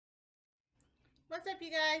What's up,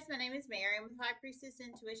 you guys? My name is Mary. I'm with High Priestess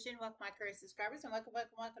Intuition. Welcome, my current subscribers, and welcome,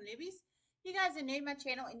 newbies. If you guys are new to my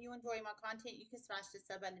channel and you enjoy my content, you can smash the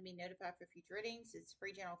sub button to be notified for future readings. It's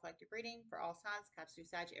free general collective reading for all signs, cups,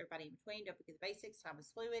 through sides, everybody in between. Don't forget the basics. Time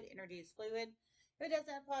is fluid. Energy is fluid. If it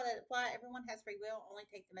doesn't apply, let it apply. Everyone has free will. Only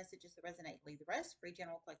take the messages that resonate. Leave the rest. Free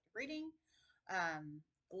general collective reading.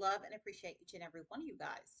 Love and appreciate each and every one of you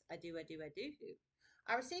guys. I do.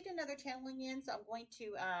 I received another channeling in, so I'm going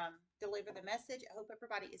to deliver the message. I hope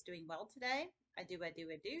everybody is doing well today. I do.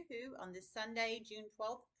 Who on this Sunday, June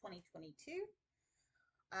 12th, 2022.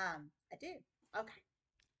 I do. Okay.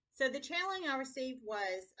 So the channeling I received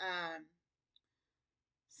was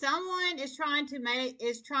someone is trying to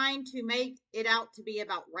make it out to be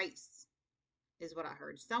about race, is what I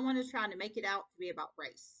heard. Someone is trying to make it out to be about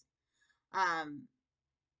race.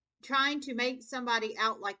 Trying to make somebody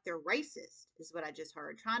out like they're racist is what I just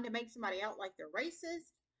heard. Trying to make somebody out like they're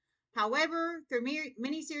racist. However, through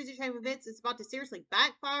many series of chain events, it's about to seriously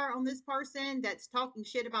backfire on this person that's talking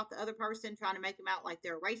shit about the other person, trying to make them out like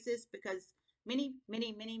they're racist, because many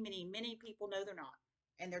people know they're not,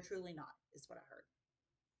 and they're truly not, is what I heard.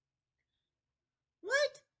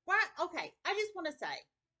 What? Why? Okay, I just want to say,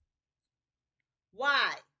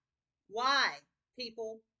 why,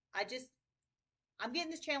 people? I'm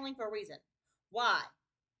getting this channeling for a reason. Why?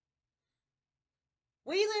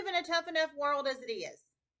 We live in a tough enough world as it is.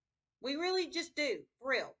 We really just do,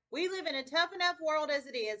 for real. We live in a tough enough world as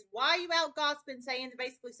it is. Why are you out gossiping saying that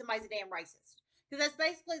basically somebody's a damn racist? Because that's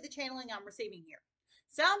basically the channeling I'm receiving here.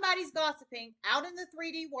 Somebody's gossiping out in the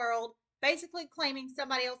 3D world, basically claiming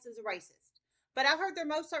somebody else is a racist. But I've heard they're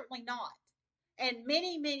most certainly not. And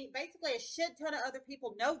basically a shit ton of other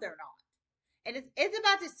people know they're not. And it's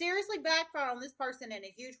about to seriously backfire on this person in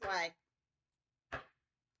a huge way.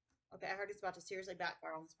 Okay, I heard it's about to seriously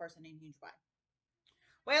backfire on this person in a huge way.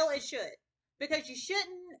 Well, it should. Because you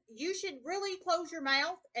should really close your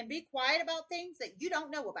mouth and be quiet about things that you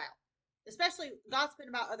don't know about. Especially gossiping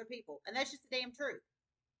about other people. And that's just the damn truth.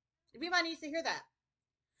 Everybody needs to hear that.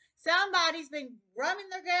 Somebody's been running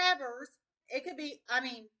their gabbers. It could be,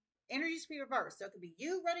 energies be reversed. So it could be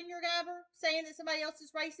you running your gabber saying that somebody else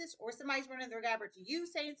is racist, or somebody's running their gabber to you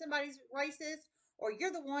saying somebody's racist, or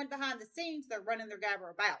you're the one behind the scenes they're running their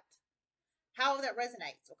gabber about. However that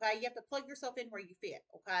resonates, okay? You have to plug yourself in where you fit,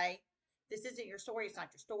 okay? This isn't your story. It's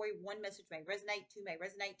not your story. One message may resonate. Two may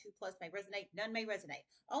resonate. 2+ may resonate. None may resonate.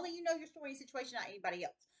 Only you know your story and situation, not anybody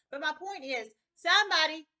else. But my point is,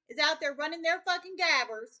 somebody is out there running their fucking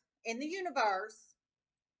gabbers in the universe.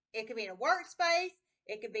 It could be in a workspace.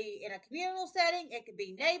 It could be in a communal setting. It could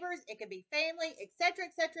be neighbors. It could be family, etc.,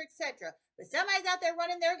 etc., etc. But somebody's out there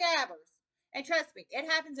running their gabbers. And trust me, it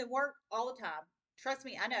happens in work all the time. Trust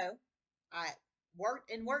me, I know. I worked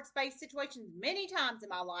in workspace situations many times in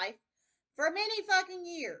my life for many fucking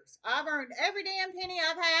years. I've earned every damn penny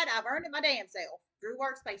I've had. I've earned it my damn self through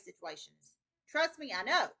workspace situations. Trust me, I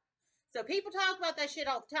know. So people talk about that shit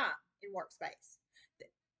all the time in workspace.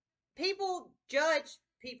 People judge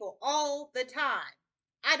people all the time.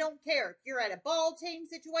 I don't care if you're at a ball team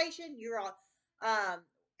situation, you're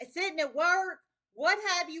sitting at work, what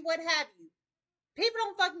have you. People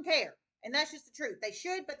don't fucking care. And that's just the truth. They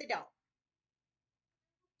should, but they don't.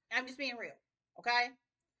 I'm just being real, okay?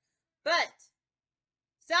 But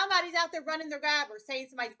somebody's out there running their gabber saying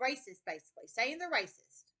somebody's racist, basically. Saying they're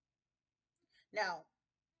racist. Now,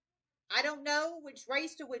 I don't know which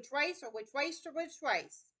race to which race, or which race to which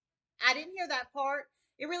race. I didn't hear that part.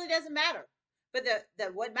 It really doesn't matter. But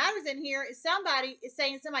what matters in here is somebody is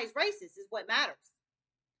saying somebody's racist is what matters.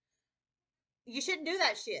 You shouldn't do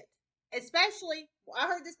that shit. Especially, I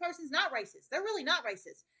heard this person's not racist. They're really not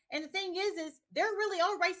racist. And the thing is there really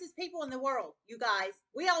are racist people in the world, you guys.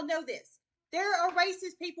 We all know this. There are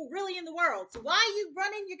racist people really in the world. So why are you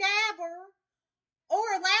running your gabber, or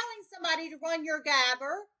allowing somebody to run your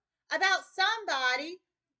gabber about somebody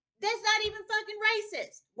that's not even fucking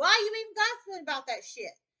racist? Why are you even gossiping about that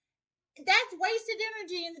shit? That's wasted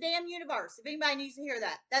energy in the damn universe. If anybody needs to hear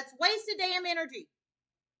that, that's wasted damn energy.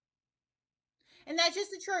 And that's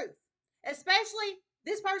just the truth. Especially,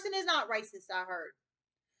 this person is not racist, I heard.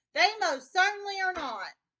 They most certainly are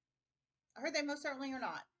not. I heard they most certainly are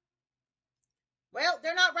not. Well,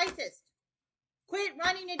 they're not racist. Quit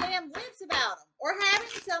running your damn lips about them, or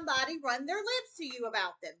having somebody run their lips to you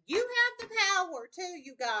about them. You have the power too,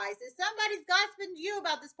 you guys. If somebody's gossiping to you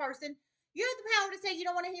about this person, you have the power to say you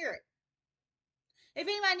don't want to hear it. If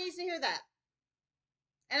anybody needs to hear that.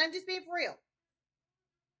 And I'm just being for real.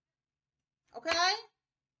 Okay?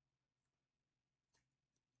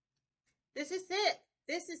 This is sick.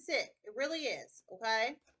 This is sick. It really is.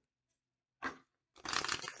 Okay?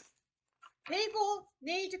 People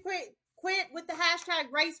need to quit with the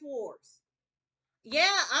hashtag race wars.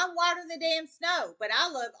 Yeah, I'm whiter than damn snow, but I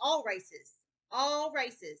love all races, all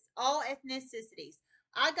ethnicities.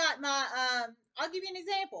 I got my I'll give you an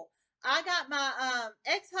example. I got my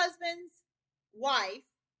ex-husband's wife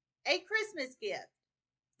a Christmas gift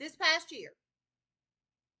this past year.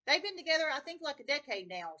 They've been together, I think, like a decade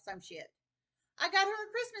now or some shit. I got her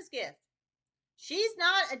a Christmas gift. She's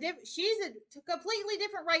not a she's a completely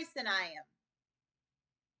different race than I am.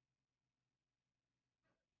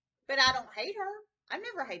 But I don't hate her. I've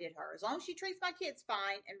never hated her. As long as she treats my kids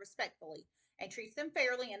fine and respectfully and treats them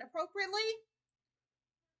fairly and appropriately,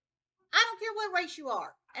 I don't care what race you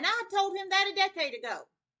are. And I told him that a decade ago.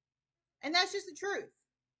 And that's just the truth.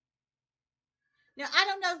 Now, I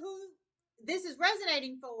don't know who this is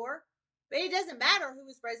resonating for, but it doesn't matter who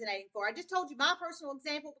it's resonating for. I just told you my personal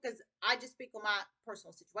example because I just speak on my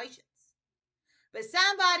personal situations. But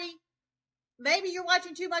somebody, maybe you're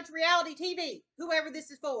watching too much reality TV, whoever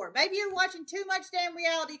this is for. Maybe you're watching too much damn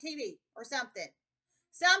reality TV or something.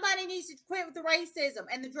 Somebody needs to quit with the racism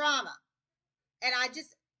and the drama. And I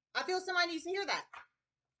feel somebody needs to hear that.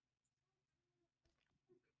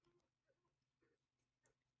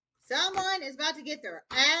 Someone is about to get their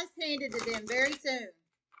ass handed to them very soon.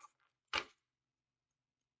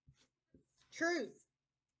 Truth.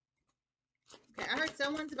 Okay, I heard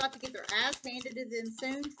someone's about to get their ass handed to them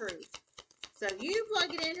soon. Truth. So you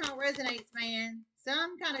plug it in how it resonates, man.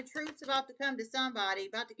 Some kind of truth's about to come to somebody,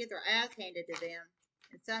 about to get their ass handed to them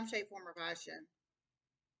in some shape, form, or fashion.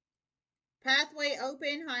 Pathway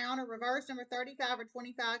open, high honor reverse, number 35 or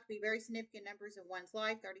 25 could be very significant numbers in one's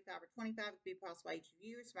life. 35 or 25 could be a possible age of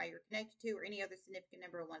you, somebody you're connected to, or any other significant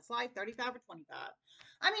number in one's life. 35 or 25.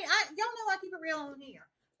 I mean, y'all know I keep it real on here.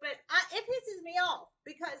 But it pisses me off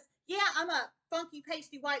because, yeah, I'm a funky,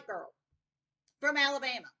 pasty white girl from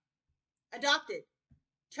Alabama. Adopted.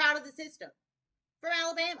 Child of the system. From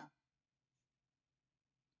Alabama.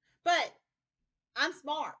 But I'm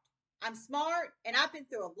smart. I'm smart, and I've been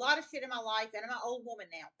through a lot of shit in my life, and I'm an old woman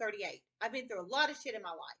now, 38. I've been through a lot of shit in my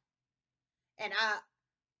life. And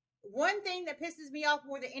one thing that pisses me off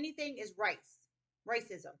more than anything is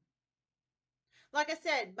racism. Like I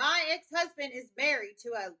said, my ex-husband is married to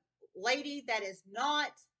a lady that is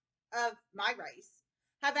not of my race.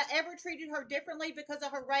 Have I ever treated her differently because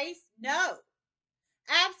of her race? No.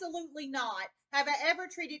 Absolutely not. Have I ever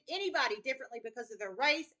treated anybody differently because of their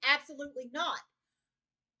race? Absolutely not.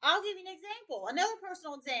 I'll give you an example. Another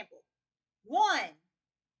personal example. 1,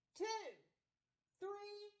 2, 3.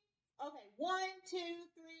 Okay, 1, 2, 3,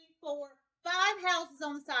 4, 5 houses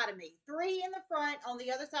on the side of me. 3 in the front on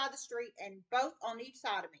the other side of the street, and both on each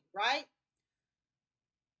side of me, right?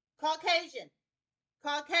 Caucasian,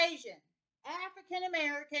 Caucasian, African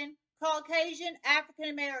American, Caucasian, African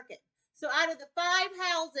American. So out of the 5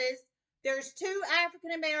 houses, there's 2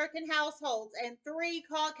 African American households and 3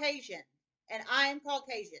 Caucasian. And I am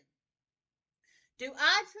Caucasian. Do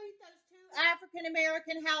I treat those 2 African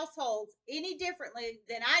American households any differently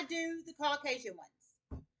than I do the Caucasian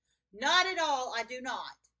ones? Not at all. I do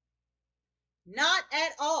not. Not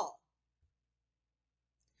at all.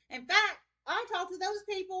 In fact, I talk to those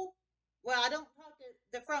people. Well, I don't talk to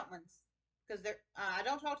the front ones because I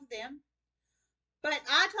don't talk to them. But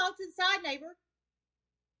I talk to the side neighbor.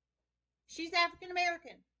 She's African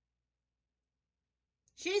American.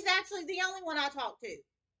 She's actually the only one I talk to.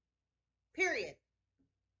 Period.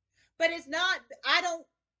 But it's not, I don't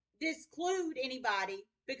disclude anybody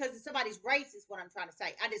because of somebody's race, is what I'm trying to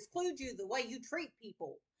say. I disclude you the way you treat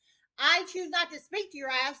people. I choose not to speak to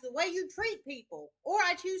your ass the way you treat people. Or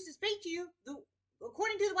I choose to speak to you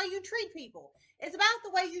according to the way you treat people. It's about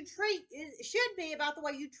the way you treat, it should be about the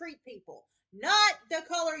way you treat people, not the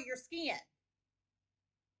color of your skin.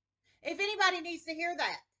 If anybody needs to hear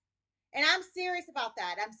that, and I'm serious about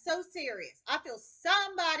that, I'm so serious. I feel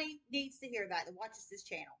somebody needs to hear that watches this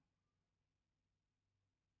channel.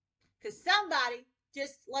 Because somebody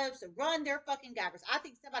just loves to run their fucking gabbers. I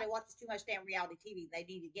think somebody watches too much damn reality TV. They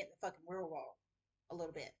need to get in the fucking real world a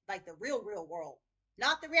little bit. Like the real world.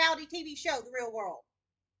 Not the reality TV show, the real world.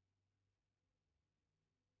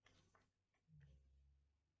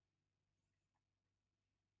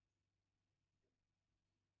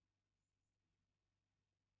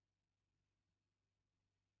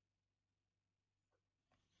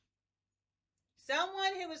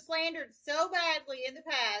 Someone who was slandered so badly in the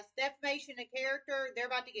past, defamation of character, they're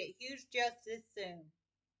about to get huge justice soon.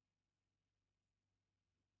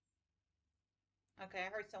 Okay,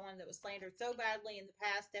 I heard someone that was slandered so badly in the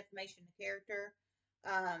past, defamation of character,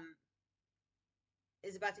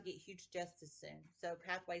 is about to get huge justice soon. So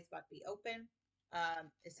pathway's about to be open.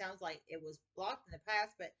 It sounds like it was blocked in the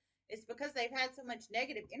past, but it's because they've had so much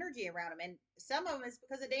negative energy around them, and some of them is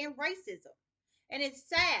because of damn racism. And it's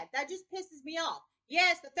sad. That just pisses me off.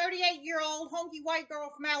 Yes, the 38-year-old honky white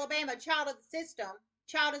girl from Alabama, child of the system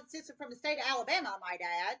from the state of Alabama, I might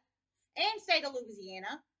add, and state of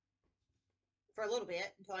Louisiana for a little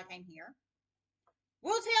bit until I came here.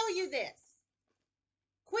 We'll tell you this.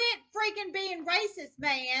 Quit freaking being racist,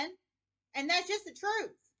 man. And that's just the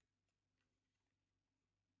truth.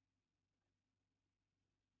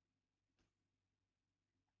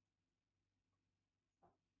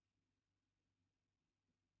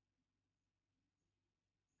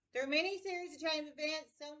 Through many series of chain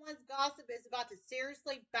events, someone's gossip is about to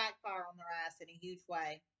seriously backfire on their ass in a huge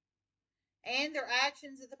way. And their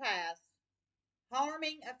actions of the past,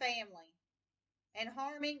 harming a family and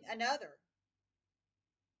harming another.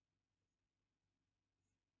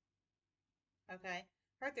 Okay?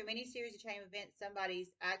 Heard through many series of chain events,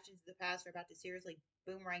 somebody's actions of the past are about to seriously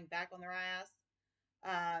boomerang back on their ass.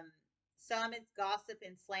 Some it's gossip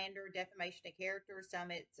and slander, defamation of character.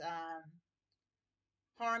 Some it's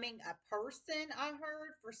harming a person, I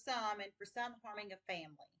heard, for some, and for some, harming a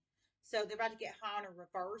family. So they're about to get high on a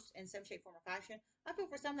reverse in some shape, form, or fashion. I feel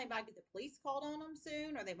for some they might get the police called on them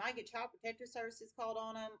soon, or they might get child protective services called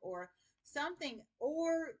on them, or something,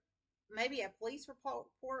 or maybe a police report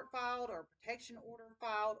filed, or a protection order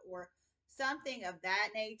filed, or something of that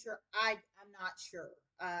nature. I'm not sure.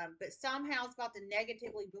 But somehow it's about to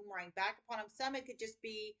negatively boomerang back upon them. Some it could just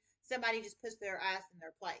be somebody just puts their ass in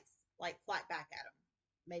their place, like flat back at them,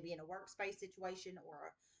 maybe in a workspace situation or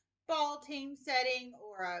a ball team setting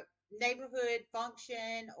or a neighborhood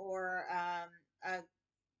function or a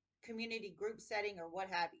community group setting or what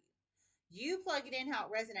have you. You plug it in how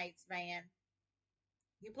it resonates, man.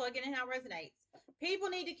 You plug it in how it resonates. People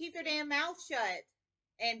need to keep their damn mouth shut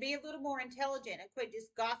and be a little more intelligent and quit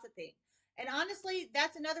just gossiping. And honestly,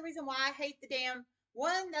 that's another reason why I hate the damn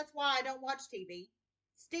one. That's why I don't watch TV.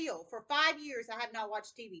 Still, for 5 years, I have not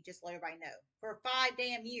watched TV, just to let everybody know. For 5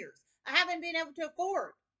 damn years. I haven't been able to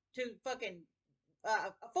afford to fucking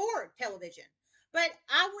afford television. But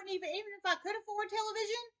I wouldn't even if I could afford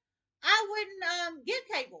television, I wouldn't get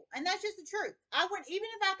cable. And that's just the truth. I wouldn't, even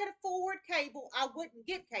if I could afford cable, I wouldn't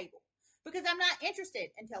get cable because I'm not interested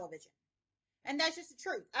in television. And that's just the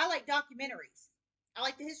truth. I like documentaries. I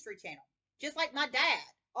like the History Channel, just like my dad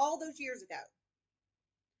all those years ago.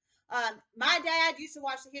 My dad used to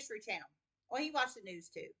watch the History Channel. Well, he watched the news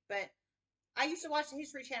too, but I used to watch the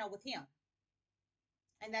History Channel with him,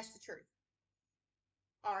 and that's the truth.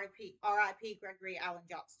 R.I.P. Gregory Allen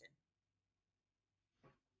Johnston.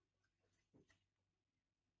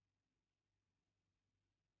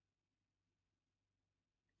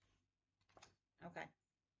 Okay.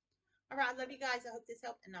 All right. I love you guys. I hope this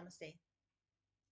helped, and namaste.